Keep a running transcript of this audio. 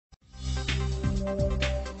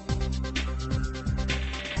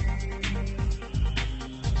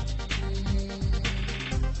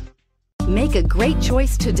Make a great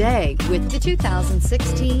choice today with the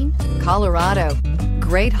 2016 Colorado.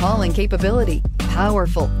 Great hauling capability,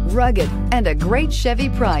 powerful, rugged, and a great Chevy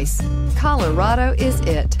price. Colorado is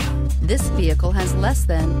it. This vehicle has less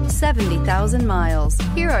than 70,000 miles.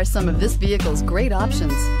 Here are some of this vehicle's great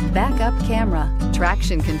options: backup camera,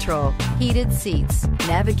 traction control, heated seats,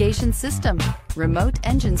 navigation system, remote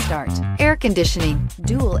engine start, air conditioning,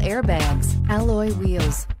 dual airbags, alloy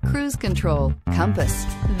wheels, cruise control, compass.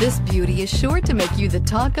 This beauty is sure to make you the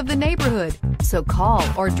talk of the neighborhood. So call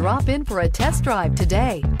or drop in for a test drive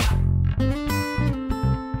today.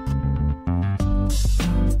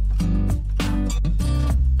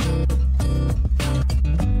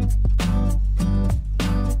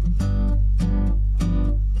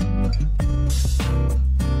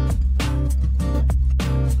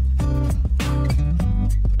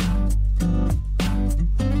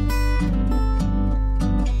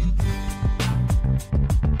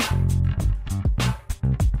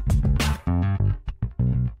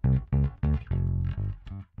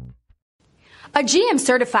 A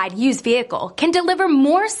GM-certified used vehicle can deliver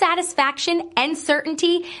more satisfaction and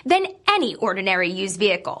certainty than any ordinary used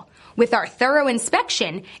vehicle. With our thorough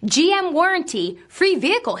inspection, GM warranty, free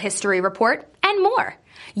vehicle history report, and more.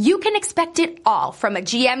 You can expect it all from a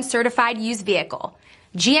GM-certified used vehicle.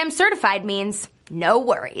 GM-certified means no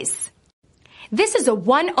worries. This is a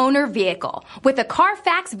one-owner vehicle with a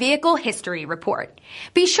Carfax Vehicle History Report.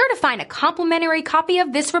 Be sure to find a complimentary copy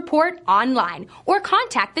of this report online or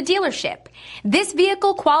contact the dealership. This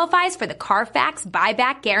vehicle qualifies for the Carfax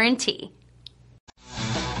Buyback Guarantee.